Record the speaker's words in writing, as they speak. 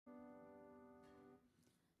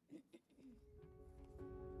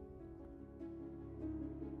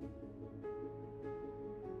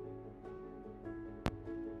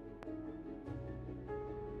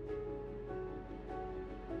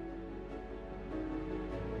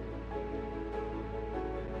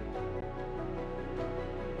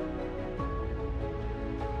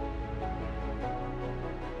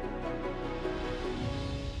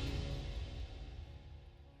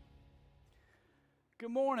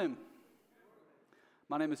Good morning.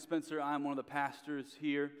 My name is Spencer. I'm one of the pastors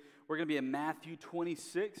here. We're going to be in Matthew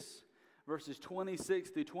 26, verses 26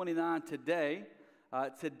 through 29 today.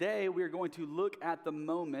 Today, we are going to look at the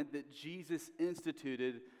moment that Jesus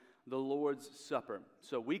instituted the Lord's Supper.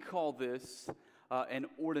 So we call this an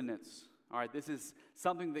ordinance. All right, this is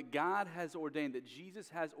something that God has ordained, that Jesus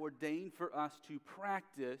has ordained for us to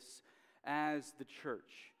practice as the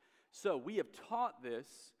church. So we have taught this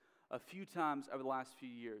a few times over the last few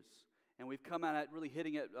years, and we've come at it really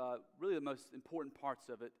hitting it, really the most important parts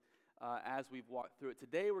of it as we've walked through it.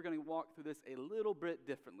 Today we're going to walk through this a little bit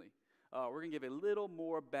differently. We're going to give a little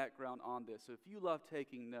more background on this. So if you love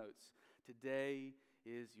taking notes, today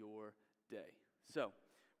is your day. So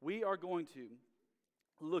we are going to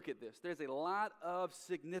look at this. There's a lot of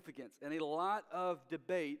significance and a lot of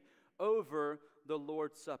debate over the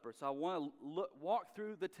Lord's Supper. So I want to walk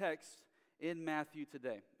through the text in Matthew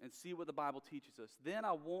today and see what the Bible teaches us. Then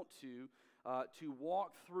I want to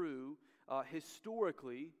walk through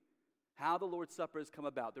historically how the Lord's Supper has come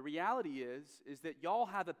about. The reality is that y'all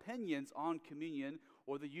have opinions on communion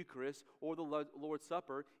or the Eucharist or the Lord's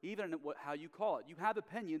Supper, even in how you call it. You have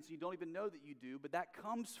opinions, you don't even know that you do, but that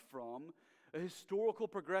comes from a historical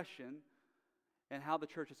progression and how the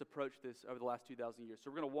church has approached this over the last 2,000 years. So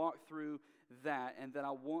we're going to walk through that, and then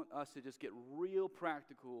I want us to just get real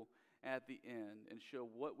practical at the end and show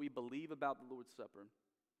what we believe about the Lord's Supper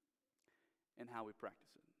and how we practice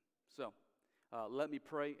it. So let me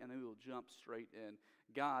pray, and then we will jump straight in.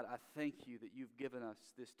 God, I thank you that you've given us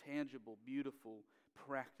this tangible, beautiful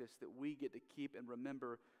practice that we get to keep and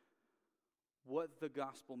remember what the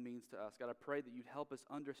gospel means to us. God, I pray that you'd help us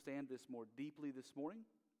understand this more deeply this morning.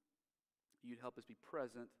 You'd help us be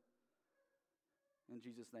present. In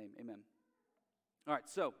Jesus' name, amen. All right,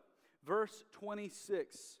 so verse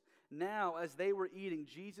 26. Now, as they were eating,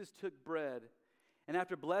 Jesus took bread, and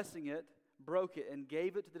after blessing it, broke it, and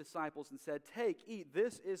gave it to the disciples, and said, "Take, eat,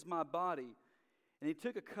 this is my body." And he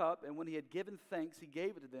took a cup, and when he had given thanks, he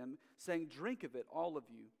gave it to them, saying, "Drink of it, all of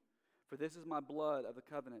you, for this is my blood of the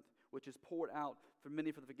covenant, which is poured out for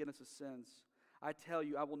many for the forgiveness of sins. I tell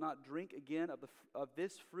you, I will not drink again of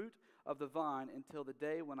this fruit of the vine until the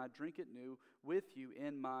day when I drink it new with you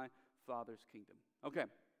in my Father's kingdom." Okay,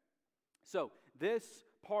 so this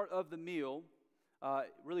part of the meal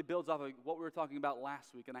really builds off of what we were talking about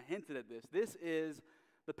last week, and I hinted at this. This is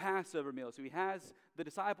the Passover meal. So he has the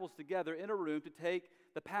disciples together in a room to take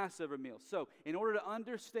the Passover meal. So in order to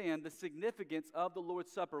understand the significance of the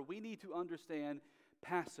Lord's Supper, we need to understand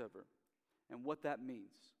Passover and what that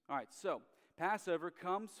means. All right, so Passover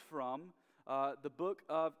comes from the book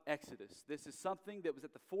of Exodus. This is something that was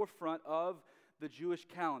at the forefront of the Jewish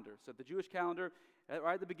calendar. So the Jewish calendar,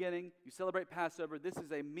 right at the beginning, you celebrate Passover. This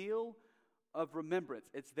is a meal of remembrance.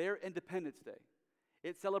 It's their Independence Day.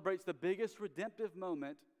 It celebrates the biggest redemptive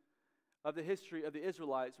moment of the history of the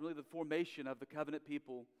Israelites, really the formation of the covenant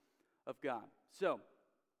people of God. So,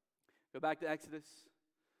 go back to Exodus.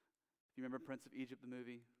 If you remember Prince of Egypt, the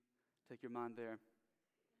movie, take your mind there.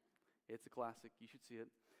 It's a classic. You should see it.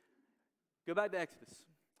 Go back to Exodus.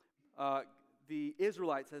 The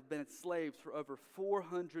Israelites have been slaves for over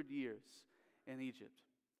 400 years in Egypt.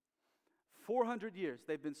 400 years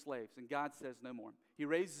they've been slaves, and God says no more. He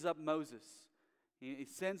raises up Moses. He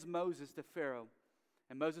sends Moses to Pharaoh.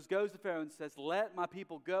 And Moses goes to Pharaoh and says, "Let my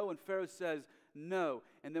people go." And Pharaoh says, "No."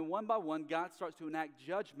 And then one by one, God starts to enact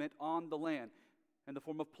judgment on the land in the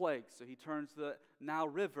form of plagues. So he turns the Nile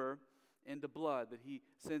River into blood, that he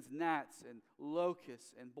sends gnats and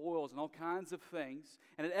locusts and boils and all kinds of things.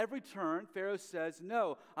 And at every turn, Pharaoh says,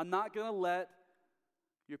 "No, I'm not going to let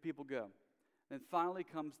your people go." Then finally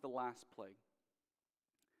comes the last plague.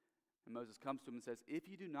 And Moses comes to him and says, "If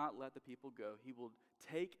you do not let the people go, he will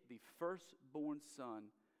take the firstborn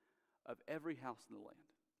son of every house in the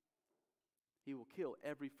land. He will kill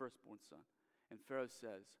every firstborn son." And Pharaoh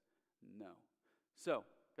says, "No." So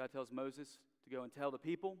God tells Moses to go and tell the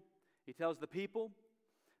people. He tells the people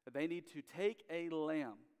that they need to take a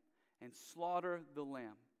lamb and slaughter the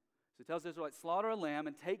lamb. So he tells the Israelites, slaughter a lamb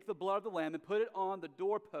and take the blood of the lamb and put it on the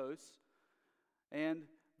doorposts and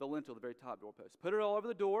the lintel, the very top doorpost. Put it all over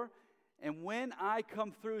the door, and when I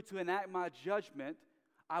come through to enact my judgment,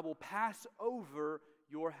 I will pass over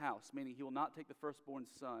your house, meaning he will not take the firstborn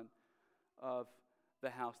son of the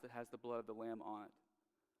house that has the blood of the lamb on it.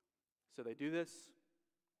 So they do this.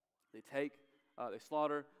 They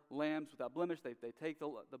slaughter lambs without blemish. They take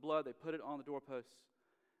the blood, they put it on the doorposts.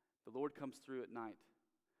 The Lord comes through at night,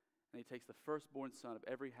 and he takes the firstborn son of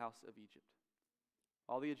every house of Egypt.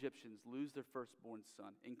 All the Egyptians lose their firstborn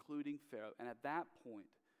son, including Pharaoh. And at that point,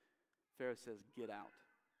 Pharaoh says, "Get out."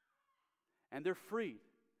 and they're freed.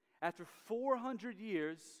 After 400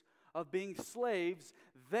 years of being slaves,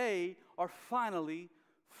 they are finally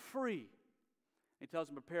free. He tells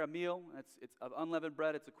them to prepare a meal. It's of unleavened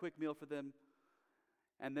bread. It's a quick meal for them.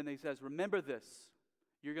 And then he says, remember this.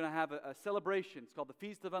 You're going to have a celebration. It's called the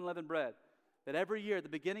Feast of Unleavened Bread. That every year, at the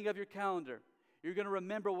beginning of your calendar, you're going to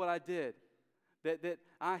remember what I did. That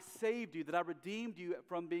I saved you, that I redeemed you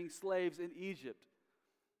from being slaves in Egypt.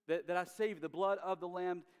 That I saved you, the blood of the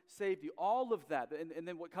Lamb saved you. All of that. And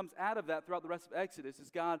then what comes out of that throughout the rest of Exodus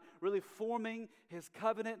is God really forming His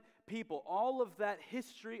covenant people. All of that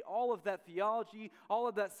history, all of that theology, all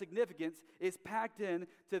of that significance is packed in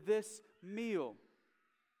to this meal.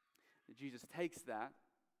 And Jesus takes that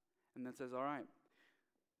and then says, all right,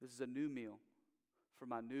 this is a new meal for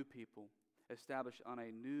my new people, established on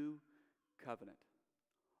a new covenant.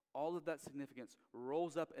 All of that significance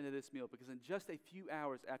rolls up into this meal because in just a few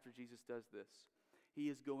hours after Jesus does this, He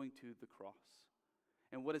is going to the cross.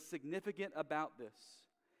 And what is significant about this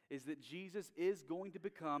is that Jesus is going to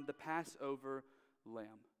become the Passover lamb.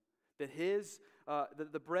 That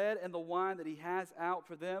the bread and the wine that He has out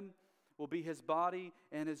for them will be His body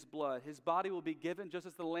and His blood. His body will be given just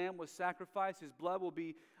as the lamb was sacrificed. His blood will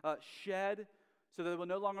be shed so that they will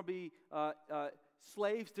no longer be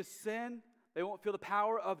slaves to sin. They won't feel the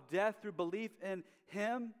power of death through belief in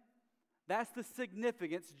Him. That's the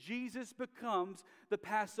significance. Jesus becomes the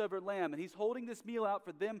Passover lamb. And He's holding this meal out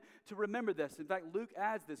for them to remember this. In fact, Luke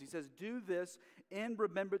adds this. He says, do this in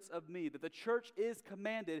remembrance of me. That the church is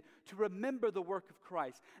commanded to remember the work of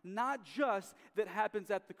Christ. Not just that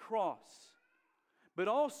happens at the cross. But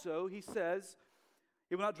also, He says,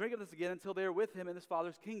 He will not drink of this again until they are with Him in His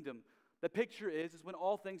Father's kingdom. The picture is when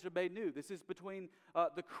all things are made new. This is between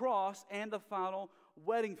the cross and the final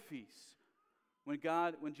wedding feast.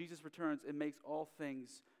 When Jesus returns and makes all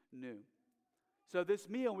things new. So this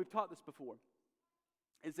meal, we've taught this before,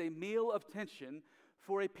 is a meal of tension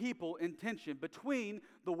for a people in tension between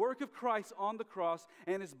the work of Christ on the cross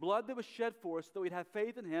and His blood that was shed for us so that we'd have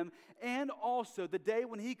faith in Him, and also the day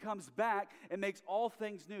when He comes back and makes all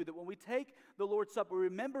things new. That when we take the Lord's Supper, we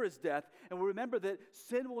remember His death, and we remember that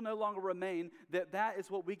sin will no longer remain, that is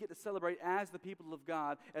what we get to celebrate as the people of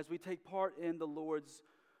God as we take part in the Lord's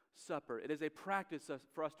Supper. It is a practice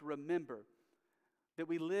for us to remember that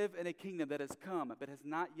we live in a kingdom that has come, but has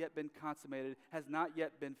not yet been consummated, has not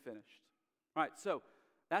yet been finished. All right, so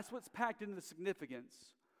that's what's packed into the significance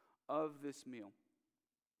of this meal.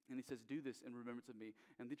 And He says, do this in remembrance of me.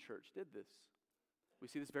 And the church did this. We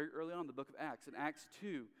see this very early on in the book of Acts. In Acts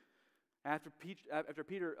 2, after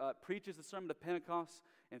Peter preaches the sermon of Pentecost,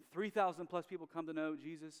 and 3,000 plus people come to know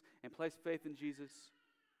Jesus and place faith in Jesus,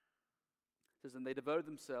 it says, and they devoted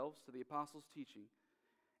themselves to the apostles' teaching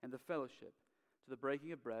and the fellowship, to the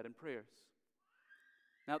breaking of bread and prayers.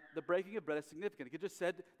 Now, the breaking of bread is significant. It could just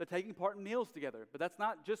said they're taking part in meals together, but that's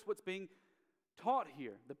not just what's being taught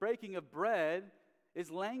here. The breaking of bread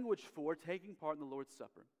is language for taking part in the Lord's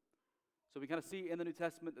Supper. So we kind of see in the New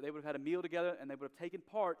Testament that they would have had a meal together and they would have taken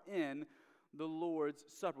part in the Lord's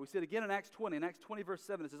Supper. We see it again in Acts 20. In Acts 20, verse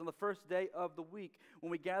 7, it says, on the first day of the week,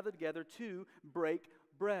 when we gathered together to break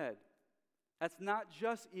bread. That's not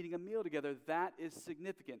just eating a meal together. That is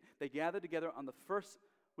significant. They gathered together on the first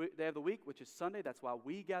day of the week, which is Sunday. That's why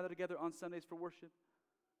we gather together on Sundays for worship.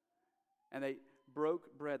 And they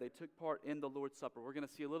broke bread. They took part in the Lord's Supper. We're going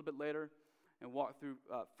to see a little bit later and walk through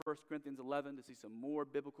 1 Corinthians 11 to see some more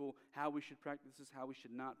biblical how we should practice this, how we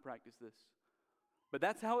should not practice this. But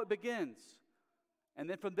that's how it begins. And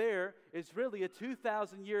then from there, it's really a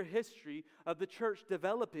 2,000-year history of the church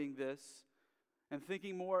developing this and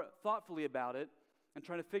thinking more thoughtfully about it and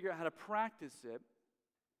trying to figure out how to practice it.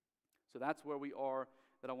 So that's where we are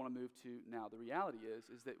that I want to move to now. The reality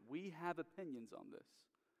is that we have opinions on this.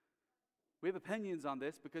 We have opinions on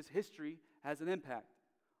this because history has an impact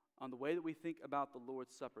on the way that we think about the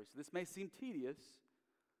Lord's Supper. So this may seem tedious.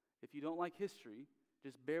 If you don't like history,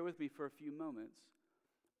 just bear with me for a few moments.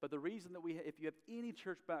 But the reason that if you have any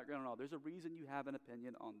church background at all, there's a reason you have an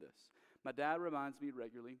opinion on this. My dad reminds me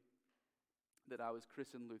regularly that I was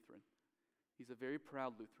Christian Lutheran. He's a very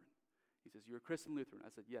proud Lutheran. He says, you're a Christian Lutheran. I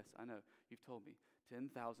said, yes, I know. You've told me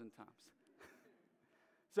 10,000 times.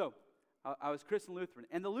 So, I was Christian Lutheran.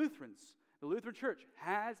 And the Lutheran church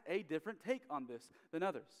has a different take on this than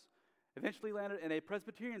others. Eventually landed in a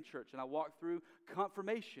Presbyterian church, and I walked through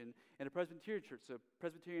confirmation in a Presbyterian church. So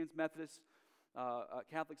Presbyterians, Methodists,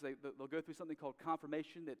 Catholics, they'll go through something called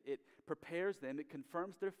confirmation, that it prepares them, it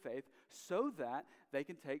confirms their faith so that we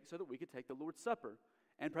can take the Lord's Supper.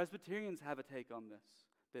 And Presbyterians have a take on this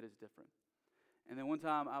that is different. And then one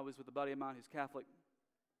time I was with a buddy of mine who's Catholic.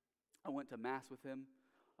 I went to Mass with him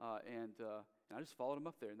and I just followed them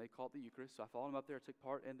up there, and they called it the Eucharist. So I followed them up there. I took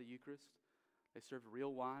part in the Eucharist. They served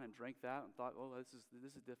real wine and drank that and thought, oh, this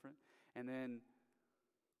is different. And then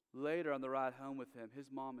later on the ride home with him, his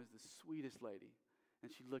mom is the sweetest lady.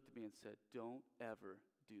 And she looked at me and said, don't ever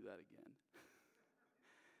do that again.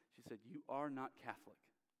 She said, you are not Catholic.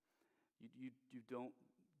 You don't,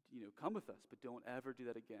 come with us, but don't ever do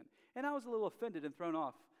that again. And I was a little offended and thrown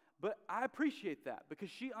off. But I appreciate that because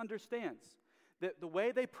she understands that the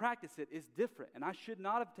way they practice it is different, and I should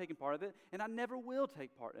not have taken part of it, and I never will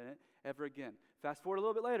take part in it ever again. Fast forward a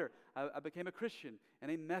little bit later, I became a Christian in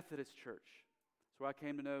a Methodist church. That's where I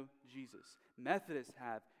came to know Jesus. Methodists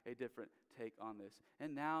have a different take on this,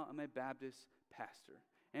 and now I'm a Baptist pastor,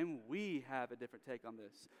 and we have a different take on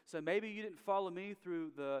this. So maybe you didn't follow me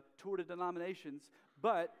through the tour de denominations,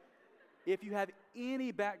 but if you have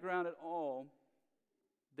any background at all,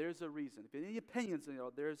 there's a reason. If you have any opinions,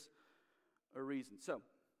 there's a reason. So,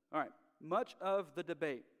 all right, much of the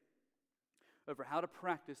debate over how to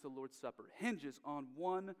practice the Lord's Supper hinges on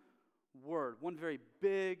one word, one very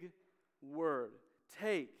big word.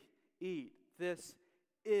 Take, eat, this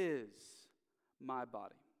is my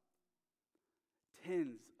body.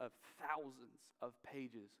 Tens of thousands of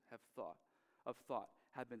pages of thought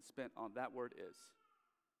have been spent on that word is.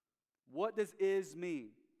 What does is mean?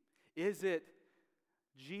 Is it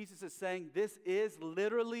Jesus is saying, this is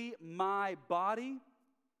literally my body,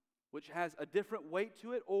 which has a different weight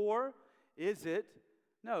to it, or is it,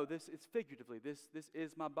 no, it's figuratively, this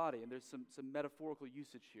is my body, and there's some metaphorical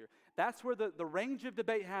usage here. That's where the range of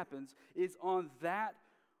debate happens, is on that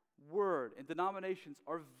word, and denominations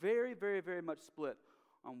are very, very, very much split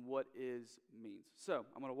on what is means. So,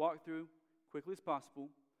 I'm going to walk through, quickly as possible,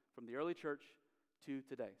 from the early church to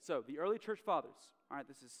today. So, the early church fathers, all right,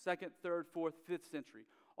 this is 2nd, 3rd, 4th, 5th century,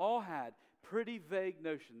 all had pretty vague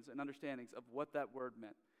notions and understandings of what that word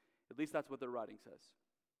meant. At least that's what their writing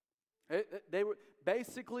says. They were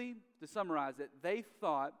basically, to summarize it, they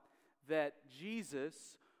thought that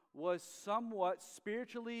Jesus was somewhat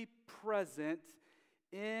spiritually present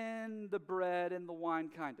in the bread and the wine,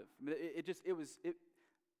 kind of. I mean, it was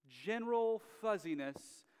general fuzziness.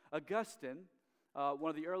 Augustine, one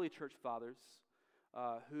of the early church fathers,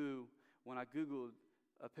 who, when I Googled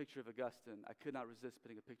a picture of Augustine, I could not resist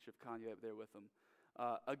putting a picture of Kanye up there with him.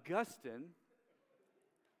 Augustine,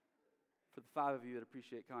 for the 5 of you that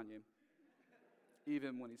appreciate Kanye,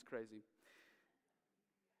 even when he's crazy,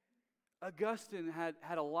 Augustine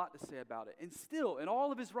had a lot to say about it. And still, in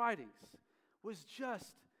all of his writings, was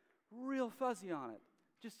just real fuzzy on it.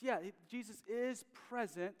 Jesus is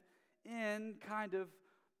present in kind of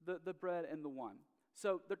the bread and the wine.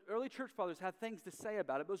 So the early church fathers had things to say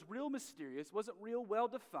about it, but it was real mysterious, wasn't real well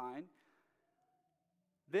defined.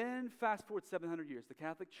 Then fast forward 700 years, the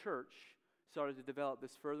Catholic Church started to develop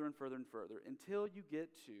this further and further and further until you get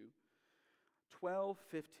to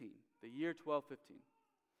 1215, the year 1215.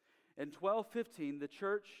 In 1215,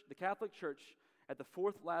 the Catholic Church at the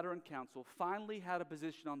Fourth Lateran Council finally had a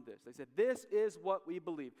position on this. They said, this is what we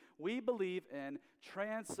believe. We believe in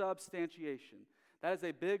transubstantiation. That is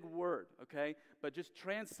a big word, okay? But just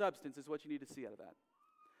transubstance is what you need to see out of that.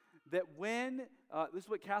 That when, this is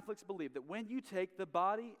what Catholics believe, that when you take the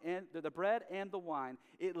body and the bread and the wine,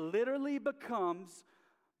 it literally becomes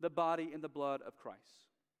the body and the blood of Christ.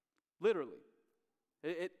 Literally.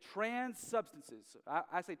 It transubstances.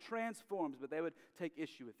 I say transforms, but they would take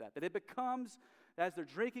issue with that. That it becomes, as they're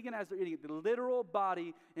drinking and as they're eating it, the literal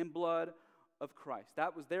body and blood of Christ.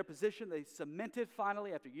 That was their position. They cemented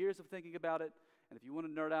finally after years of thinking about it. And if you want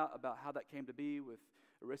to nerd out about how that came to be with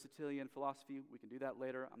Aristotelian philosophy, we can do that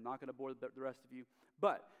later. I'm not going to bore the rest of you.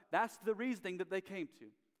 But that's the reasoning that they came to.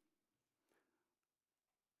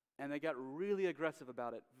 And they got really aggressive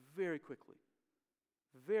about it very quickly.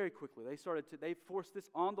 Very quickly. They forced this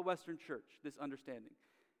on the Western Church, this understanding.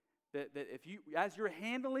 That if you, as you're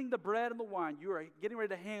handling the bread and the wine, you are getting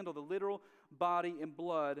ready to handle the literal body and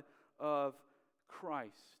blood of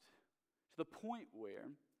Christ. To the point where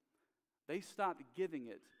they stopped giving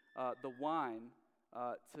it, the wine,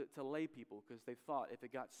 to lay people because they thought if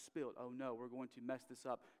it got spilled, oh no, we're going to mess this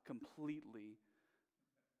up completely.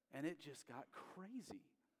 And it just got crazy.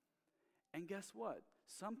 And guess what?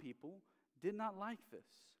 Some people did not like this.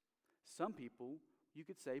 Some people, you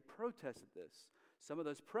could say, protested this. Some of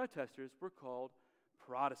those protesters were called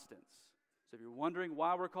Protestants. So if you're wondering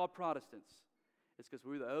why we're called Protestants, it's because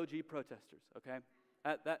we were the OG protesters, okay?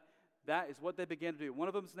 That is what they began to do. One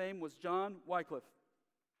of them's name was John Wycliffe.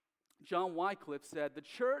 John Wycliffe said, the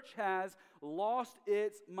church has lost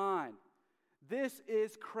its mind. This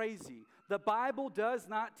is crazy. The Bible does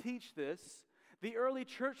not teach this. The early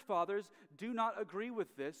church fathers do not agree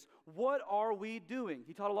with this. What are we doing?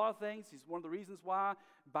 He taught a lot of things. He's one of the reasons why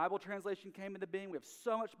Bible translation came into being. We have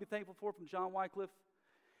so much to be thankful for from John Wycliffe.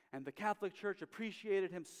 And the Catholic Church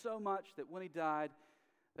appreciated him so much that when he died,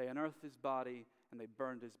 they unearthed his body and they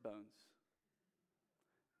burned his bones.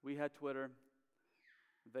 We had Twitter.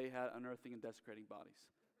 They had unearthing and desecrating bodies.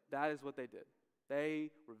 That is what they did. They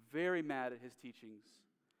were very mad at his teachings.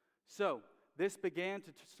 So, this began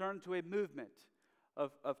to turn into a movement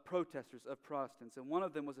of protesters, of Protestants. And one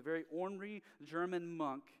of them was a very ornery German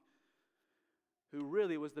monk who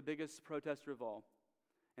really was the biggest protester of all.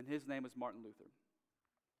 And his name was Martin Luther.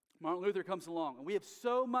 Martin Luther comes along, and we have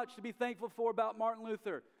so much to be thankful for about Martin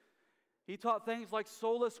Luther. He taught things like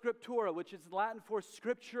sola scriptura, which is Latin for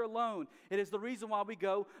scripture alone. It is the reason why we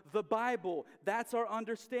go, the Bible. That's our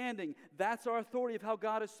understanding. That's our authority of how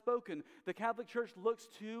God has spoken. The Catholic Church looks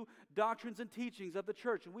to doctrines and teachings of the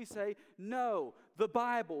church, and we say, no, the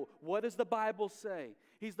Bible. What does the Bible say?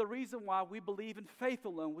 He's the reason why we believe in faith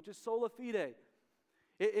alone, which is sola fide.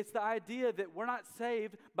 It's the idea that we're not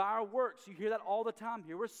saved by our works. You hear that all the time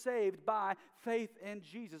here. We're saved by faith in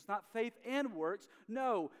Jesus, not faith and works.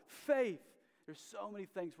 No, faith. There's so many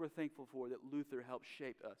things we're thankful for that Luther helped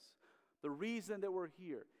shape us. The reason that we're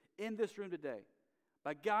here in this room today,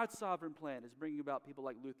 by God's sovereign plan, is bringing about people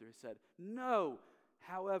like Luther who said, no.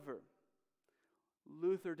 However,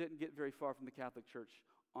 Luther didn't get very far from the Catholic Church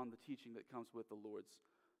on the teaching that comes with the Lord's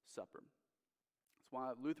Supper.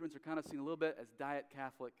 Why Lutherans are kind of seen a little bit as diet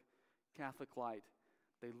Catholic, Catholic light.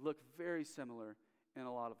 They look very similar in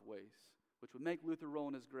a lot of ways, which would make Luther roll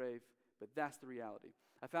in his grave, but that's the reality.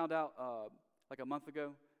 I found out like a month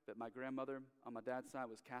ago that my grandmother on my dad's side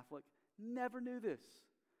was Catholic. Never knew this.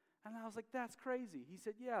 And I was like, that's crazy. He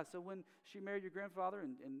said, yeah, so when she married your grandfather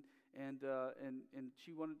and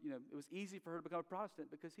she wanted, it was easy for her to become a Protestant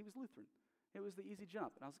because he was Lutheran. It was the easy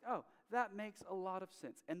jump. And I was like, oh, that makes a lot of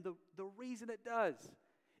sense. And the reason it does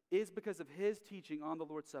is because of his teaching on the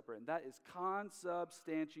Lord's Supper, and that is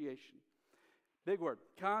consubstantiation. Big word,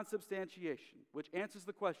 consubstantiation, which answers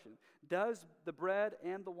the question, does the bread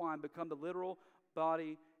and the wine become the literal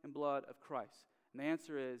body and blood of Christ? And the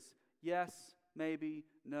answer is yes, maybe,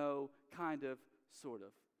 no, kind of, sort of.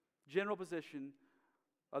 General position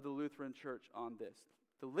of the Lutheran Church on this.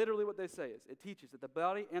 Literally what they say is, it teaches that the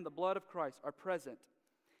body and the blood of Christ are present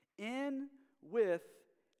in, with,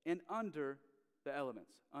 and under the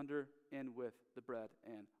elements. Under and with the bread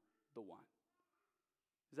and the wine.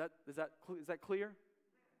 Is that clear?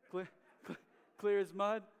 Clear as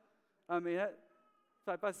mud? I mean,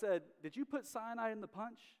 if I said, did you put cyanide in the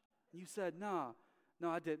punch? And you said, no,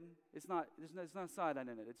 I didn't. There's not cyanide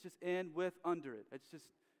in it. It's just in, with, under it. It's just,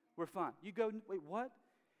 we're fine. You go, wait, what?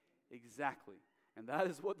 Exactly. And that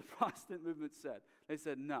is what the Protestant movement said. They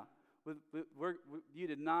said, no, you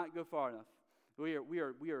did not go far enough. We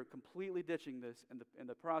are completely ditching this, and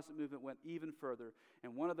the Protestant movement went even further.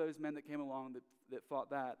 And one of those men that came along that fought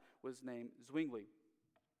that was named Zwingli.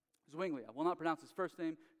 Zwingli. I will not pronounce his first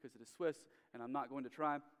name because it is Swiss, and I'm not going to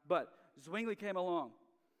try. But Zwingli came along,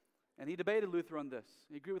 and he debated Luther on this.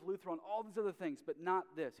 He agreed with Luther on all these other things, but not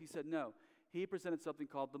this. He said no. He presented something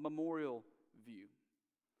called the memorial view.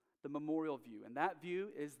 The memorial view. And that view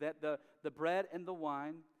is that the bread and the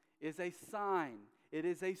wine is a sign. It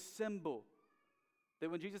is a symbol.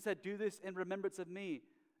 That when Jesus said, do this in remembrance of me,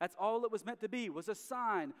 that's all it was meant to be, was a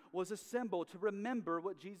sign, was a symbol to remember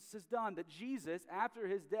what Jesus has done. That Jesus, after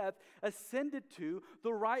his death, ascended to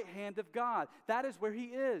the right hand of God. That is where he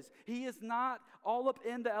is. He is not all up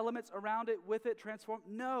in the elements around it, with it, transformed.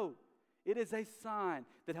 No. It is a sign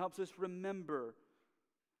that helps us remember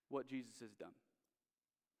what Jesus has done.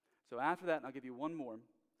 So after that, and I'll give you one more,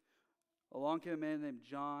 along came a man named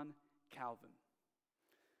John Calvin.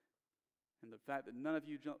 And the fact that none of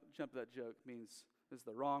you jumped that joke means this is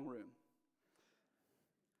the wrong room.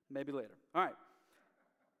 Maybe later. All right.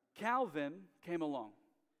 Calvin came along,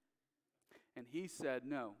 and he said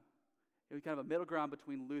no. It was kind of a middle ground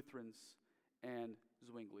between Lutherans and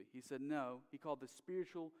Zwingli. He said no. He called the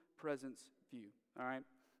spiritual presence view. All right?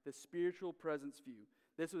 The spiritual presence view.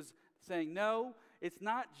 This was saying, no, it's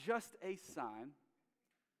not just a sign.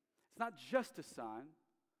 It's not just a sign.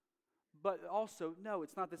 But also, no,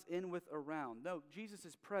 it's not this in, with, around. No, Jesus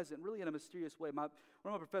is present really in a mysterious way. One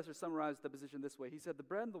of my professors summarized the position this way. He said, the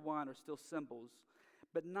bread and the wine are still symbols,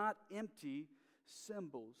 but not empty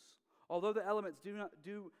symbols. Although the elements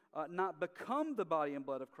do not become the body and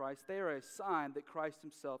blood of Christ, they are a sign that Christ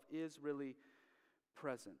himself is really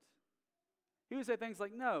present. He would say things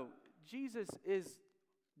like, no, Jesus is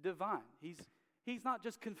divine. He's not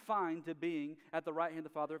just confined to being at the right hand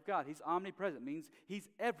of the Father of God. He's omnipresent, means he's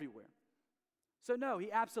everywhere. So no,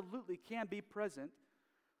 he absolutely can be present.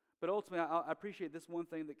 But ultimately, I appreciate this one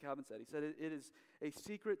thing that Calvin said. He said, it is a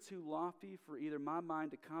secret too lofty for either my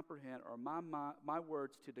mind to comprehend or my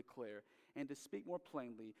words to declare. And to speak more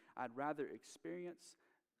plainly, I'd rather experience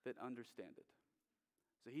than understand it.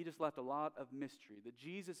 So he just left a lot of mystery. That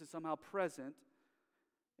Jesus is somehow present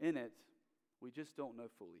in it, we just don't know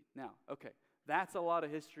fully. Now, okay, that's a lot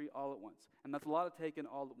of history all at once. And that's a lot of taken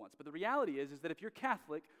all at once. But the reality is that if you're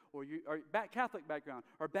Catholic, or you are Catholic background,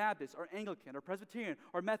 or Baptist, or Anglican, or Presbyterian,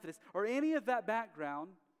 or Methodist, or any of that background,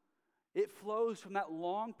 it flows from that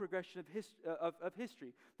long progression of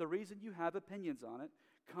history. The reason you have opinions on it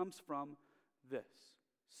comes from this.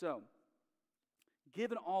 So,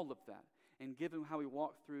 given all of that, and given how we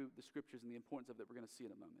walk through the Scriptures and the importance of that we're going to see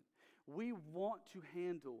in a moment, we want to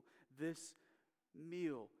handle this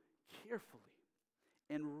meal carefully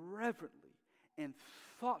and reverently and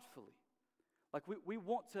thoughtfully. Like we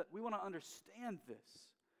want to understand this.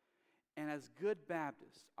 And as good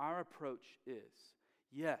Baptists, our approach is,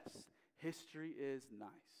 yes, history is nice.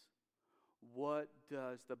 What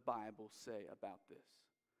does the Bible say about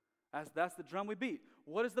this? That's the drum we beat.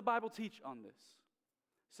 What does the Bible teach on this?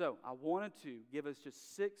 So I wanted to give us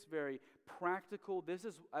just 6 very practical, this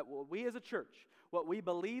is what we as a church, what we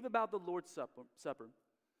believe about the Lord's Supper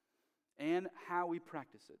and how we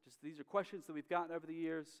practice it. Just these are questions that we've gotten over the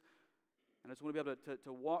years, and I just want to be able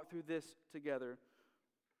to walk through this together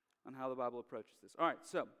on how the Bible approaches this. All right,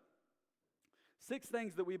 so 6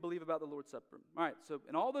 things that we believe about the Lord's Supper. All right, so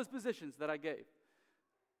in all those positions that I gave,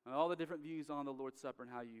 and all the different views on the Lord's Supper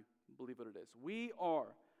and how you believe what it is, we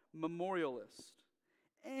are memorialists.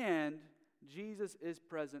 And Jesus is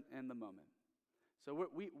present in the moment. So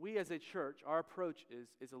we as a church, our approach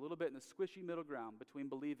is a little bit in the squishy middle ground between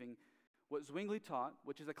believing what Zwingli taught,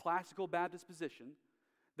 which is a classical Baptist position,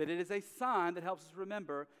 that it is a sign that helps us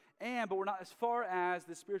remember, but we're not as far as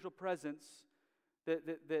the spiritual presence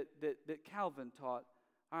that Calvin taught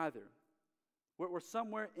either. We're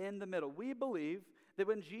somewhere in the middle. We believe that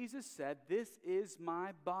when Jesus said, "This is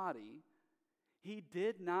my body," he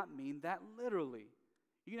did not mean that literally.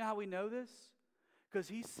 You know how we know this? Because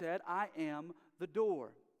he said, "I am the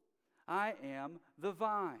door. I am the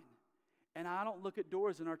vine." And I don't look at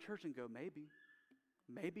doors in our church and go,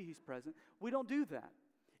 maybe he's present. We don't do that.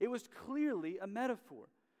 It was clearly a metaphor.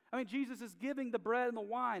 I mean, Jesus is giving the bread and the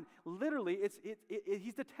wine. Literally,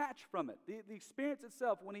 he's detached from it. The experience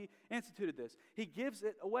itself, when he instituted this, he gives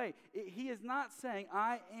it away. He is not saying,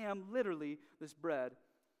 "I am literally this bread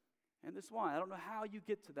and this wine." I don't know how you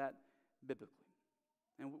get to that biblically.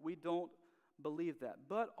 And we don't believe that.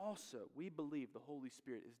 But also, we believe the Holy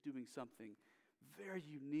Spirit is doing something very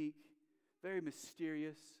unique, very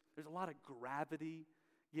mysterious. There's a lot of gravity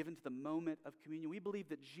given to the moment of communion. We believe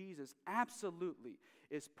that Jesus absolutely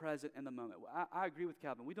is present in the moment. I agree with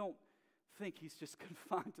Calvin. We don't think he's just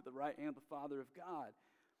confined to the right hand of the Father of God.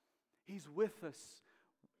 He's with us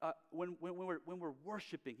when we're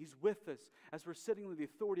worshiping. He's with us as we're sitting with the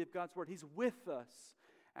authority of God's Word. He's with us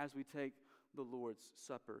as we take the Lord's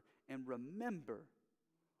Supper and remember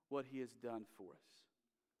what he has done for us.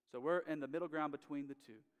 So we're in the middle ground between the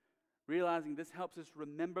two, realizing this helps us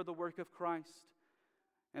remember the work of Christ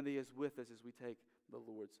and that he is with us as we take the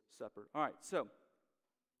Lord's Supper. All right, so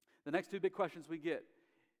the next 2 big questions we get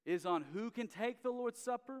is on who can take the Lord's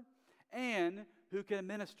Supper and who can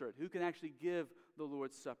administer it, who can actually give the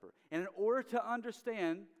Lord's Supper. And in order to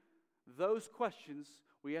understand those questions,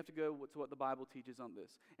 we have to go to what the Bible teaches on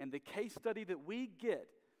this. And the case study that we get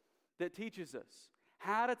that teaches us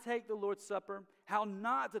how to take the Lord's Supper, how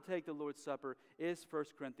not to take the Lord's Supper, is 1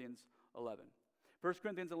 Corinthians 11. 1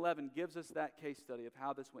 Corinthians 11 gives us that case study of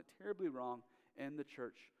how this went terribly wrong in the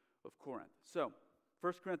church of Corinth. So,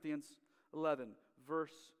 1 Corinthians 11,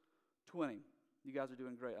 verse 20. You guys are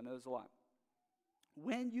doing great. I know there's a lot.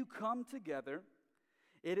 "When you come together,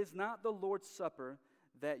 it is not the Lord's Supper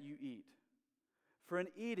that you eat. For in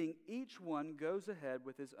eating, each one goes ahead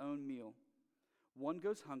with his own meal. One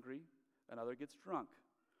goes hungry, another gets drunk.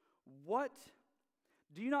 What?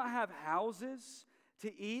 Do you not have houses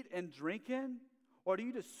to eat and drink in? Or do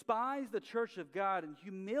you despise the church of God and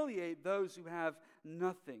humiliate those who have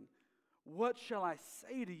nothing? What shall I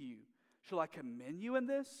say to you? Shall I commend you in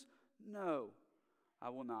this? No, I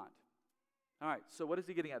will not." All right, so what is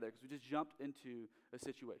he getting at there? Because we just jumped into a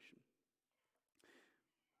situation.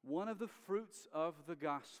 One of the fruits of the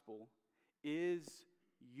gospel is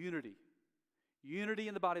unity. Unity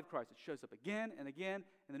in the body of Christ. It shows up again and again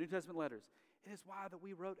in the New Testament letters. It is why that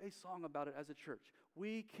we wrote a song about it as a church.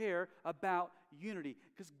 We care about unity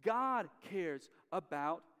because God cares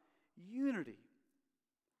about unity.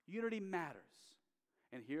 Unity matters.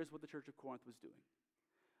 And here's what the church of Corinth was doing.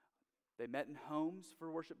 They met in homes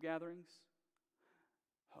for worship gatherings,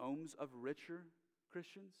 homes of richer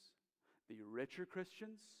Christians. The richer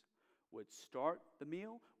Christians would start the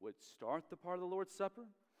meal, would start the part of the Lord's Supper,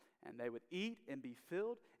 and they would eat and be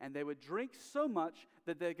filled, and they would drink so much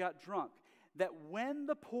that they got drunk. That when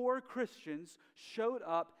the poor Christians showed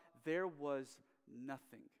up, there was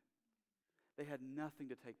nothing. They had nothing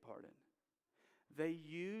to take part in. They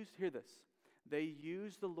used, hear this, they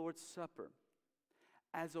used the Lord's Supper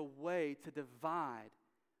as a way to divide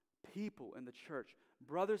people in the church,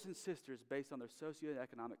 brothers and sisters, based on their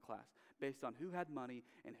socioeconomic class, based on who had money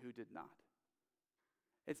and who did not.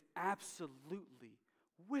 It's absolutely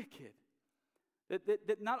wicked.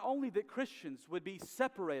 That not only that Christians would be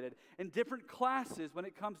separated in different classes when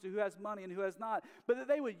it comes to who has money and who has not, but that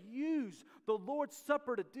they would use the Lord's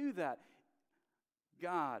Supper to do that.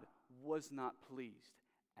 God was not pleased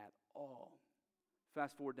at all.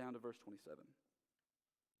 Fast forward down to verse 27.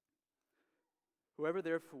 Whoever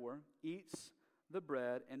therefore eats the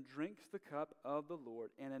bread and drinks the cup of the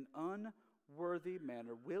Lord in an unworthy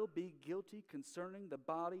manner will be guilty concerning the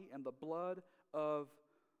body and the blood of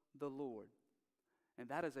the Lord. And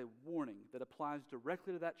that is a warning that applies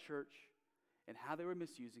directly to that church and how they were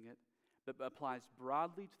misusing it, but applies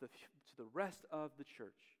broadly to the rest of the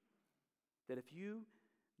church. That if you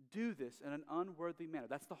do this in an unworthy manner,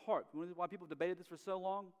 that's the heart. You know why people debated this for so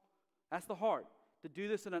long? That's the heart. To do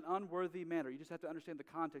this in an unworthy manner. You just have to understand the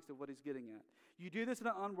context of what he's getting at. You do this in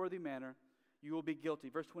an unworthy manner, you will be guilty.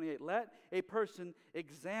 Verse 28, let a person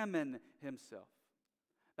examine himself.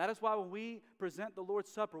 That is why when we present the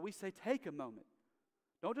Lord's Supper, we say, take a moment.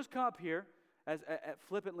 Don't just come up here as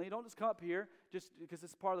flippantly. Don't just come up here just because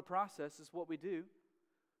it's part of the process. It's what we do.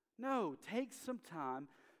 No, take some time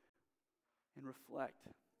and reflect.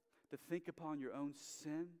 To think upon your own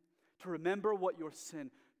sin. To remember what your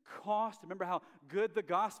sin cost. Remember how good the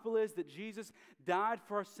gospel is, that Jesus died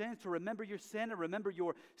for our sins. To remember your sin and remember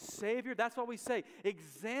your Savior. That's what we say.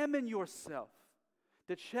 Examine yourself.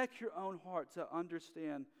 To check your own heart. To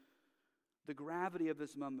understand the gravity of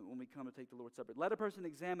this moment when we come to take the Lord's Supper. Let a person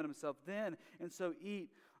examine himself then, and so eat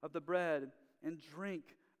of the bread and drink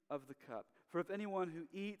of the cup. For if anyone who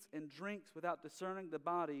eats and drinks without discerning the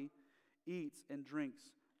body eats and drinks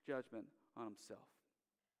judgment on himself.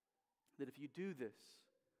 That if you do this,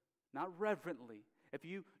 not reverently, if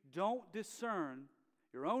you don't discern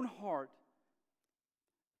your own heart,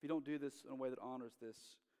 if you don't do this in a way that honors this,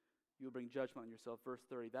 you will bring judgment on yourself. Verse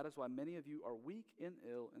 30, that is why many of you are weak and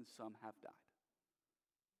ill, and some have died.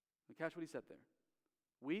 Now catch what he said there.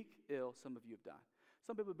 Weak, ill, some of you have died.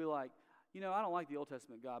 Some people would be like, I don't like the Old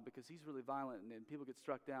Testament God because he's really violent and people get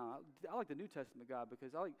struck down. I like the New Testament God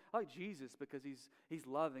because I like Jesus because he's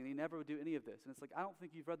loving. He never would do any of this. And it's like, I don't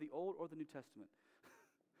think you've read the Old or the New Testament.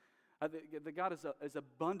 The God is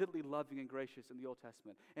abundantly loving and gracious in the Old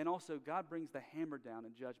Testament. And also, God brings the hammer down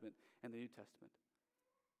in judgment in the New Testament.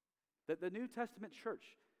 That the New Testament church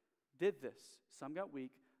did this. Some got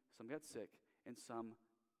weak, some got sick, and some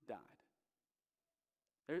died.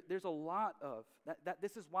 There's a lot of that.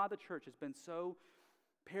 This is why the church has been so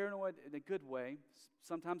paranoid in a good way,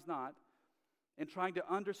 sometimes not, in trying to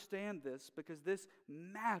understand this, because this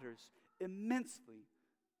matters immensely.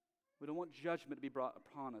 We don't want judgment to be brought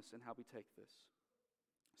upon us in how we take this.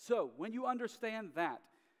 So, when you understand that,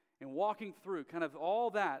 and walking through kind of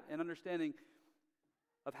all that and understanding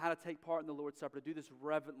of how to take part in the Lord's Supper, to do this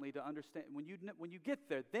reverently, to understand, when you get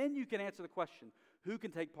there, then you can answer the question, who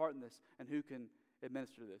can take part in this and who can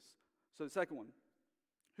administer this? So the second one,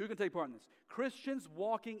 who can take part in this? Christians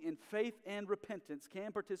walking in faith and repentance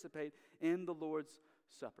can participate in the Lord's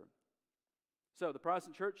Supper. So the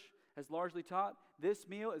Protestant church has largely taught this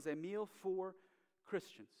meal is a meal for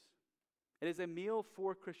Christians. It is a meal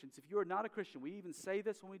for Christians. If you are not a Christian, we even say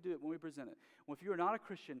this when we do it, when we present it. Well, if you are not a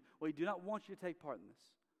Christian, we do not want you to take part in this.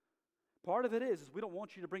 Part of it is we don't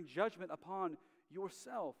want you to bring judgment upon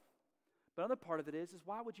yourself. But another part of it is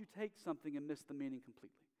why would you take something and miss the meaning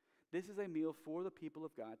completely? This is a meal for the people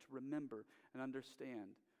of God to remember and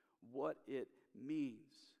understand what it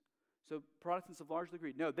means. So Protestants have largely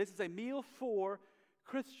agreed, no, this is a meal for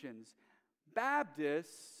Christians.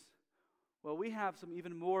 Baptists, well, we have some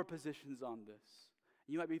even more positions on this.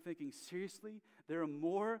 You might be thinking, seriously? There are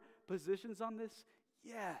more positions on this?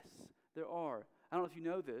 Yes, there are. I don't know if you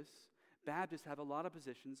know this. Baptists have a lot of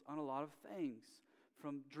positions on a lot of things.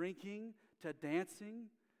 From drinking to dancing,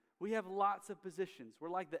 we have lots of positions. We're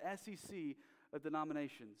like the SEC of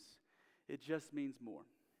denominations. It just means more.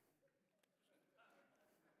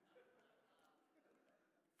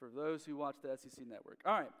 For those who watch the SEC network.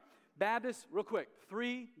 All right, Baptists, real quick,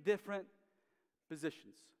 3 different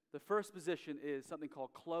positions. The first position is something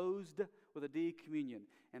called closed with a D communion.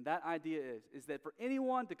 And that idea is that for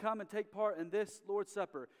anyone to come and take part in this Lord's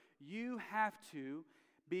Supper, you have to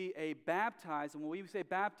be a baptized. And when we say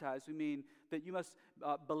baptized, we mean that you must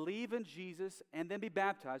believe in Jesus and then be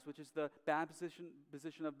baptized, which is the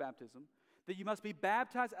position of baptism. That you must be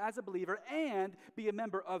baptized as a believer and be a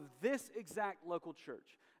member of this exact local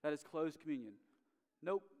church. That is closed communion.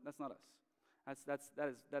 Nope, that's not us.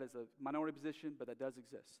 That is a minority position, but that does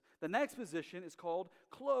exist. The next position is called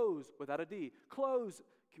closed without a D, closed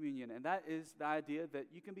communion, and that is the idea that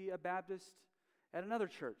you can be a Baptist at another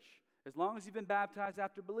church. As long as you've been baptized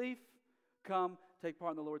after belief, come take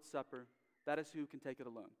part in the Lord's Supper. That is who can take it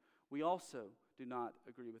alone. We also do not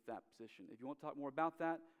agree with that position. If you want to talk more about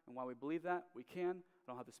that and why we believe that, we can. I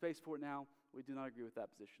don't have the space for it now. We do not agree with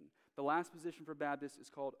that position. The last position for Baptists is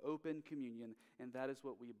called open communion, and that is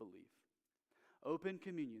what we believe. Open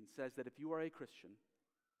communion says that if you are a Christian,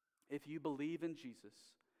 if you believe in Jesus,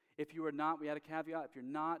 if you are not, we had a caveat, if you're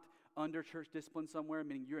not under church discipline somewhere,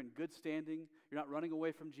 meaning you're in good standing, you're not running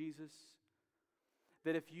away from Jesus,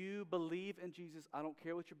 that if you believe in Jesus, I don't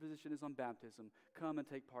care what your position is on baptism, come and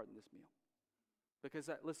take part in this meal. Because,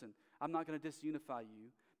 listen, I'm not going to disunify you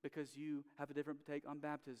because you have a different take on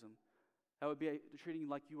baptism. That would be treating you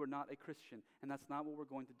like you are not a Christian, and that's not what we're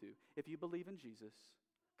going to do. If you believe in Jesus,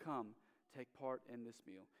 come take part in this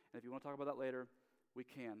meal. And if you want to talk about that later, we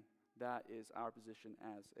can. That is our position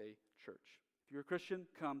as a church. If you're a Christian,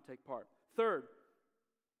 come take part. Third,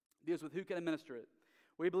 deals with who can administer it.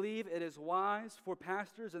 We believe it is wise for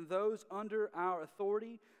pastors and those under our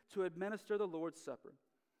authority to administer the Lord's Supper.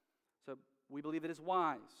 So we believe it is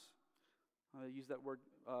wise. I use that word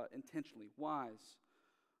intentionally. Wise.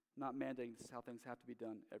 Not mandating this is how things have to be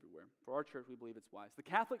done everywhere. For our church, we believe it's wise. The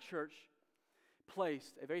Catholic Church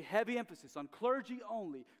placed a very heavy emphasis on clergy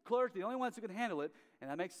only. Clergy, the only ones who can handle it,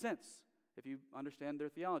 and that makes sense if you understand their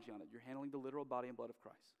theology on it. You're handling the literal body and blood of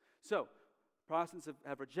Christ. So, Protestants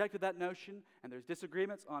have rejected that notion, and there's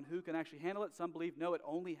disagreements on who can actually handle it. Some believe, no, it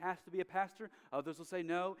only has to be a pastor. Others will say,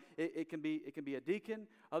 no, it can be a deacon.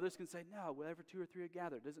 Others can say, no, whatever 2 or 3 are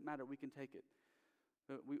gathered, it doesn't matter, we can take it.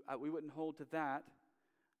 We wouldn't hold to that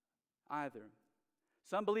either.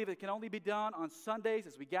 Some believe it can only be done on Sundays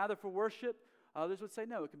as we gather for worship. Others would say,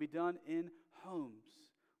 no, it can be done in homes,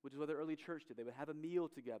 which is what the early church did. They would have a meal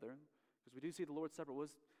together, because we do see the Lord's Supper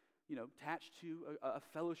was, attached to a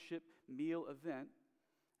fellowship meal event,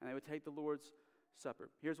 and they would take the Lord's Supper.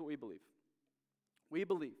 Here's what we believe. We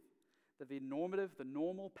believe that the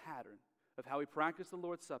normal pattern of how we practice the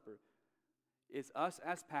Lord's Supper is us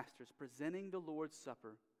as pastors presenting the Lord's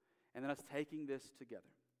Supper and then us taking this together.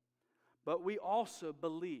 But we also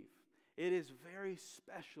believe it is very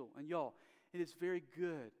special, and y'all, it is very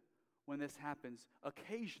good when this happens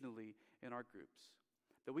occasionally in our groups.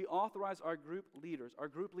 That we authorize our group leaders. Our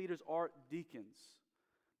group leaders are deacons.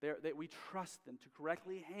 That we trust them to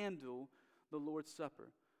correctly handle the Lord's Supper.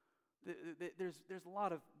 There's a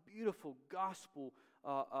lot of beautiful gospel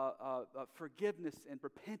forgiveness and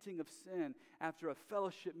repenting of sin after a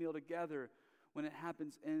fellowship meal together when it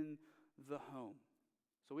happens in the home.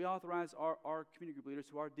 So we authorize our community group leaders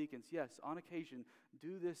who are deacons, yes, on occasion,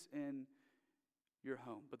 do this in your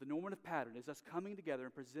home. But the normative pattern is us coming together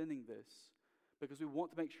and presenting this because we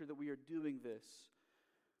want to make sure that we are doing this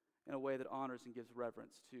in a way that honors and gives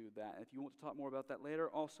reverence to that. And if you want to talk more about that later,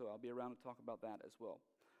 also I'll be around to talk about that as well.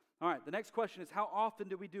 All right, the next question is, how often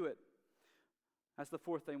do we do it? That's the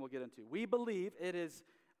fourth thing we'll get into. We believe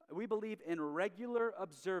in regular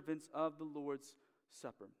observance of the Lord's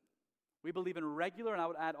Supper. We believe in regular, and I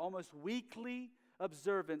would add almost weekly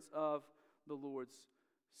observance of the Lord's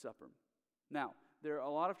Supper. Now, there are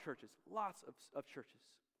a lot of churches, lots of churches,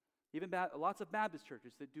 even lots of Baptist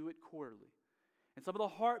churches that do it quarterly. And some of the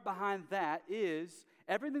heart behind that is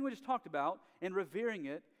everything we just talked about and revering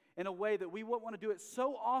it in a way that we wouldn't want to do it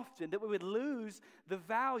so often that we would lose the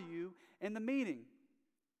value and the meaning.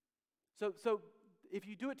 So if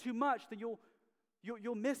you do it too much, then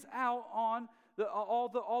you'll miss out on all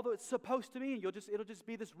that it's supposed to mean. It'll just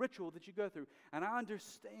be this ritual that you go through. And I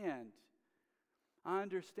understand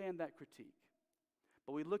that critique.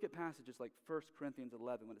 But we look at passages like 1 Corinthians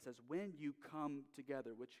 11 when it says, when you come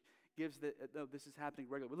together, which gives this is happening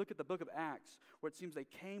regularly. We look at the book of Acts where it seems they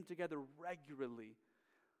came together regularly.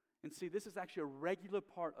 And see, this is actually a regular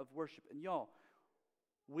part of worship. And y'all,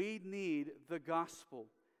 we need the gospel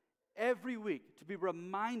every week to be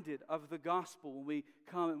reminded of the gospel when we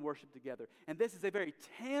come and worship together. And this is a very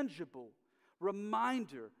tangible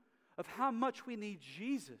reminder of how much we need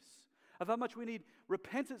Jesus, of how much we need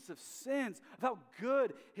repentance of sins, of how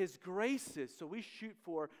good His grace is. So we shoot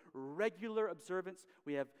for regular observance.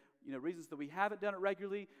 We have reasons that we haven't done it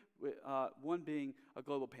regularly, one being a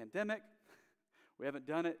global pandemic. We haven't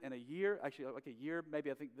done it in a year, actually like a year,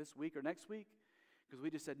 maybe I think this week or next week, because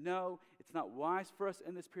we just said, no, it's not wise for us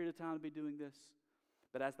in this period of time to be doing this.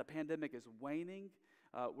 But as the pandemic is waning,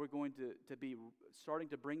 we're going to be starting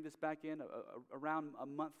to bring this back in around a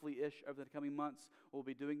monthly-ish over the coming months. We'll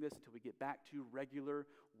be doing this until we get back to regular,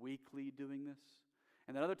 weekly doing this.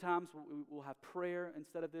 And then other times we'll have prayer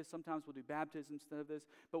instead of this. Sometimes we'll do baptism instead of this.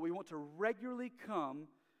 But we want to regularly come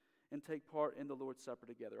and take part in the Lord's Supper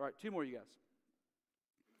together. All right, 2 more, you guys.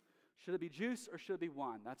 Should it be juice or should it be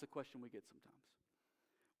wine? That's a question we get sometimes.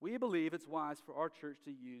 We believe it's wise for our church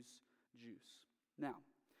to use juice. Now,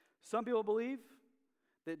 some people believe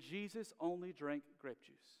that Jesus only drank grape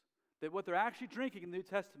juice. That what they're actually drinking in the New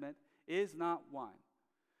Testament is not wine.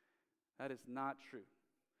 That is not true.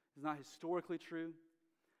 It's not historically true.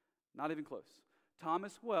 Not even close.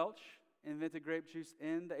 Thomas Welch invented grape juice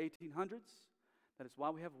in the 1800s. That is why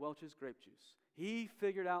we have Welch's grape juice. He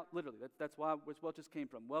figured out, literally, that's why Welch's came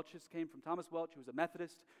from. Welch's came from Thomas Welch, who was a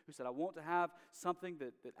Methodist, who said, I want to have something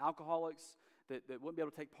that alcoholics that wouldn't be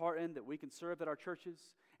able to take part in, that we can serve at our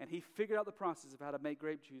churches. And he figured out the process of how to make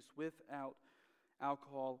grape juice without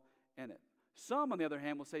alcohol in it. Some, on the other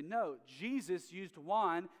hand, will say, no, Jesus used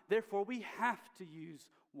wine, therefore we have to use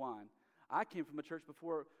wine. I came from a church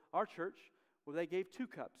before our church where they gave 2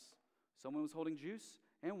 cups. Someone was holding juice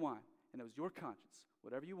and wine, and it was your conscience.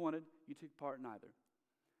 Whatever you wanted, you took part in either.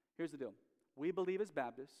 Here's the deal. We believe as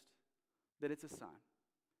Baptists that it's a sign.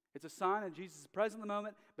 It's a sign, and Jesus is present in the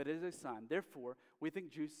moment, but it is a sign. Therefore, we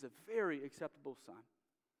think juice is a very acceptable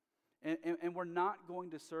sign. And we're not going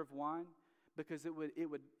to serve wine because it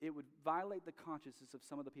would violate the consciences of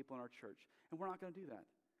some of the people in our church. And we're not going to do that.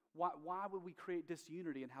 Why would we create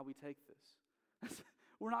disunity in how we take this?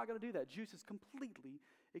 We're not going to do that. Juice is completely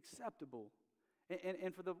acceptable.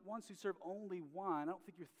 And for the ones who serve only wine, I don't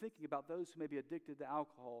think you're thinking about those who may be addicted to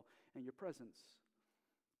alcohol in your presence.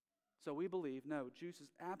 So we believe, no, juice is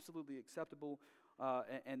absolutely acceptable.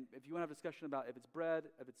 And if you want to have a discussion about if it's bread,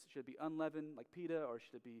 if it should be unleavened like pita, or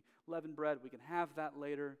should it be leavened bread, we can have that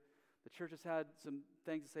later. The church has had some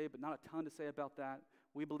things to say, but not a ton to say about that.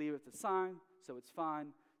 We believe it's a sign, so it's fine.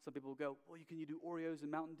 Some people will go, well, can you do Oreos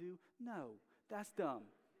and Mountain Dew? No, that's dumb.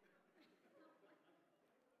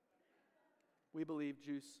 We believe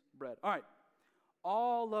juice, bread. All right,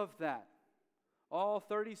 all of that, all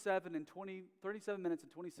 37 minutes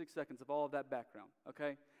and 26 seconds of all of that background,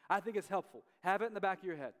 okay? I think it's helpful. Have it in the back of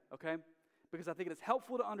your head, okay? Because I think it is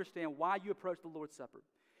helpful to understand why you approach the Lord's Supper.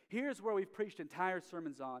 Here's where we've preached entire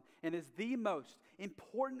sermons on, and is the most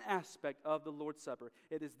important aspect of the Lord's Supper.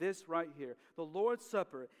 It is this right here. The Lord's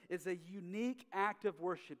Supper is a unique act of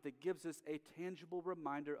worship that gives us a tangible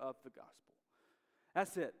reminder of the gospel.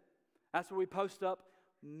 That's it. That's where we post up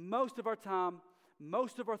most of our time,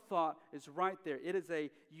 most of our thought is right there. It is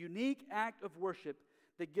a unique act of worship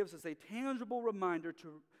that gives us a tangible reminder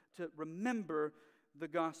to remember the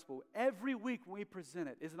gospel. Every week when we present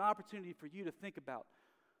it is an opportunity for you to think about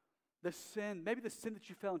the sin, maybe the sin that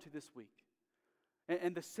you fell into this week,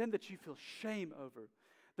 and the sin that you feel shame over,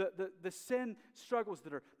 the sin struggles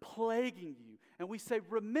that are plaguing you. And we say,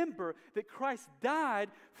 remember that Christ died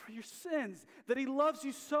for your sins, that He loves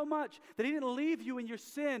you so much, that He didn't leave you in your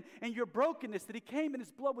sin and your brokenness, that He came and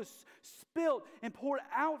His blood was spilled and poured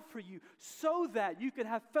out for you so that you could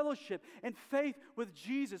have fellowship and faith with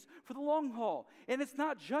Jesus for the long haul. And it's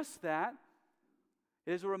not just that.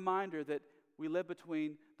 It is a reminder that we live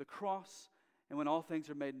between the cross and when all things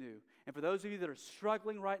are made new. And for those of you that are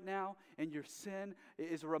struggling right now in your sin,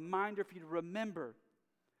 it is a reminder for you to remember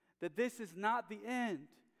that this is not the end.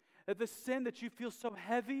 That the sin that you feel so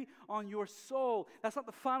heavy on your soul, that's not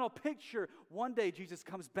the final picture. One day Jesus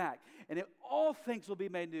comes back and all things will be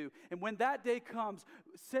made new. And when that day comes,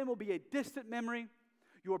 sin will be a distant memory.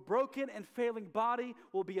 Your broken and failing body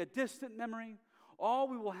will be a distant memory. All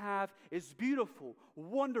we will have is beautiful,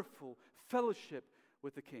 wonderful fellowship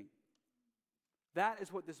with the King. That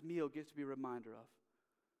is what this meal gets to be a reminder of.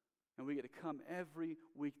 And we get to come every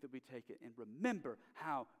week that we take it and remember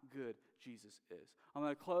how good Jesus is. I'm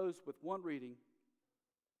going to close with one reading.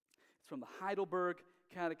 It's from the Heidelberg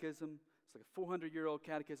Catechism. It's like a 400-year-old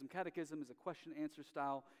catechism. Catechism is a question-answer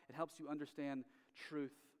style. It helps you understand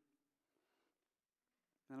truth.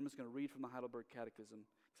 And I'm just going to read from the Heidelberg Catechism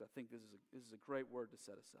because I think this is a great word to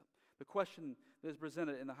set us up. The question that is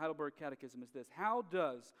presented in the Heidelberg Catechism is this: how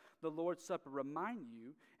does the Lord's Supper remind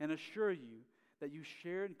you and assure you that you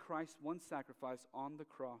share in Christ's one sacrifice on the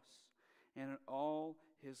cross and in all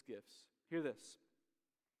his gifts. Hear this.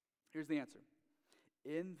 Here's the answer.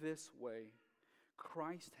 In this way,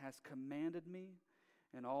 Christ has commanded me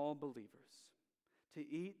and all believers to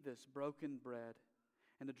eat this broken bread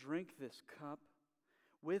and to drink this cup.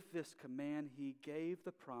 With this command, he gave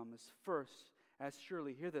the promise first, as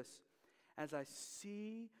surely, hear this, as I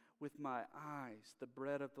see with my eyes the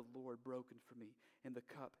bread of the Lord broken for me and the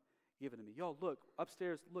cup given to me. Y'all, look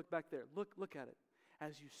upstairs, look back there, look at it.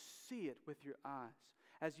 As you see it with your eyes,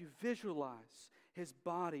 as you visualize his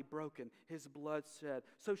body broken, his blood shed.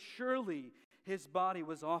 So surely his body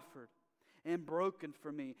was offered and broken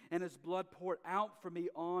for me, and his blood poured out for me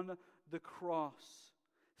on the cross.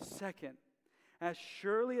 Second, as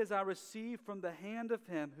surely as I receive from the hand of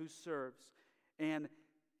him who serves, and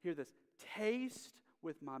hear this, taste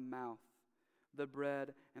with my mouth the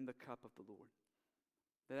bread and the cup of the Lord.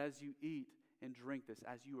 That as you eat and drink this,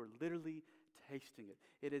 as you are literally tasting it,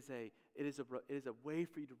 it is a way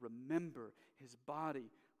for you to remember his body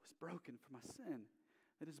was broken for my sin,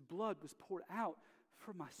 that his blood was poured out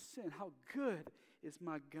for my sin. How good is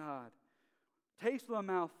my God? Taste with my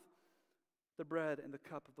mouth the bread and the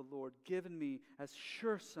cup of the Lord, given me as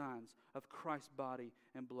sure signs of Christ's body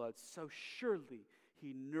and blood. So surely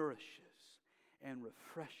he nourishes and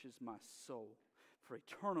refreshes my soul for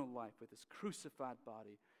eternal life with his crucified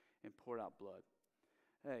body and poured out blood.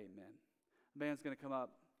 Amen. The band's going to come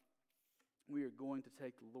up. We are going to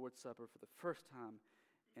take the Lord's Supper for the first time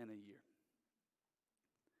in a year.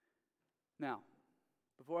 Now,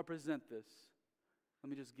 before I present this, let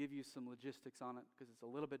me just give you some logistics on it because it's a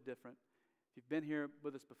little bit different. If you've been here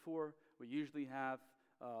with us before, we usually have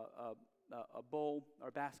a bowl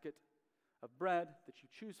or basket of bread that you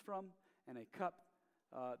choose from and a cup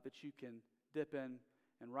that you can dip in.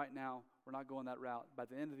 And right now, we're not going that route. By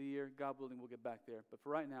the end of the year, God willing, we'll get back there. But for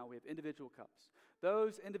right now, we have individual cups.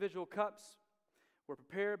 Those individual cups were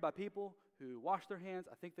prepared by people who washed their hands.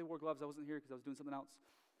 I think they wore gloves. I wasn't here because I was doing something else.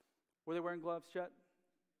 Were they wearing gloves, Chet?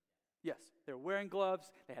 Yes, they were wearing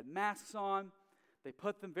gloves. They had masks on. They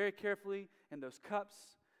put them very carefully in those cups.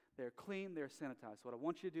 They're clean. They're sanitized. So what I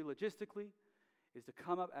want you to do logistically is to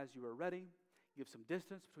come up as you are ready. Give some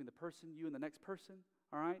distance between the person, you and the next person.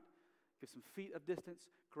 All right? Give some feet of distance.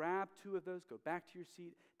 Grab two of those. Go back to your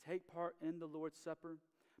seat. Take part in the Lord's Supper.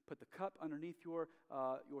 Put the cup underneath your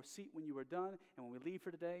seat when you are done. And when we leave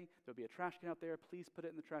for today, there'll be a trash can out there. Please put it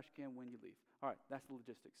in the trash can when you leave. All right, that's the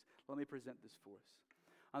logistics. Let me present this for us.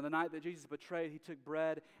 On the night that Jesus betrayed, he took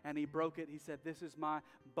bread and he broke it. He said, "This is my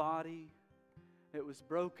body. It was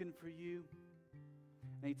broken for you."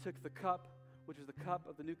 And he took the cup, which is the cup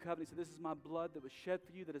of the new covenant. He said, "This is my blood that was shed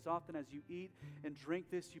for you, that as often as you eat and drink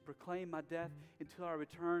this, you proclaim my death until I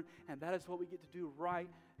return." And that is what we get to do right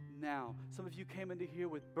now. Some of you came into here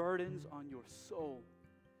with burdens on your soul.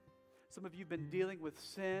 Some of you have been dealing with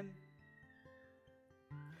sin.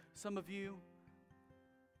 Some of you,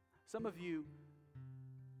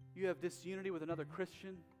 you have disunity with another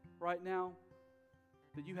Christian right now,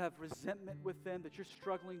 that you have resentment with them, that you're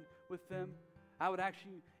struggling with them. I would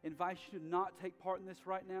actually invite you to not take part in this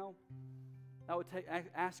right now. I would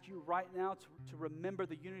ask you right now to remember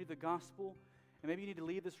the unity of the gospel. And maybe you need to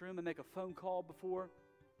leave this room and make a phone call before.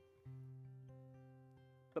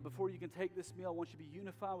 But before you can take this meal, I want you to be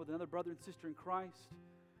unified with another brother and sister in Christ.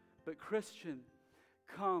 But Christian,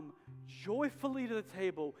 come joyfully to the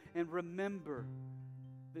table and remember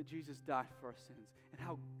that Jesus died for our sins. And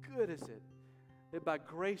how good is it that by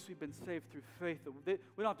grace we've been saved through faith. That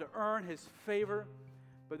we don't have to earn his favor,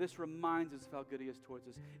 but this reminds us of how good he is towards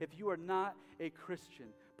us. If you are not a Christian,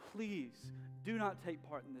 please do not take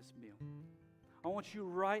part in this meal. I want you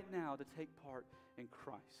right now to take part in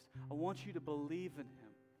Christ. I want you to believe in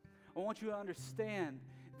him. I want you to understand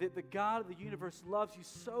that the God of the universe loves you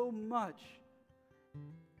so much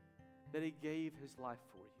that he gave his life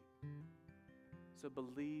for you. So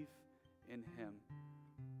believe in him.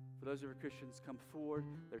 For those of you Christians, come forward.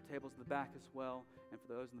 There are tables in the back as well. And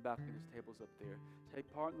for those in the balcony, there's tables up there.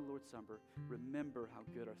 Take part in the Lord's Supper. Remember how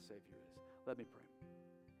good our Savior is. Let me pray.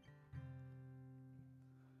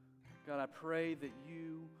 God, I pray that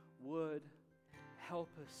you would help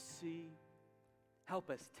us see,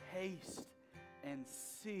 help us taste and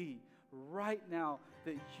see right now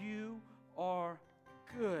that you are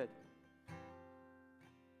good.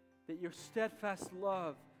 That your steadfast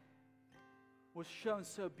love was shown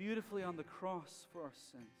so beautifully on the cross for our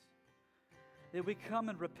sins. That we come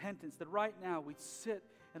in repentance, that right now we'd sit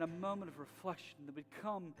in a moment of reflection, that we'd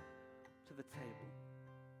come to the table.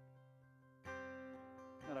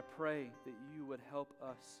 God, I pray that you would help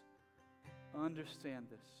us understand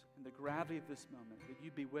this and the gravity of this moment, that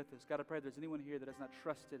you be with us. God, I pray if there's anyone here that has not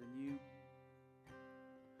trusted in you,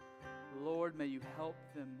 Lord, may you help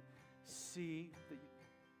them see that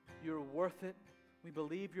you're worth it. We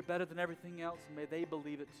believe you're better than everything else, and may they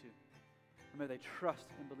believe it too. And may they trust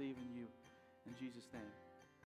and believe in you. In Jesus' name.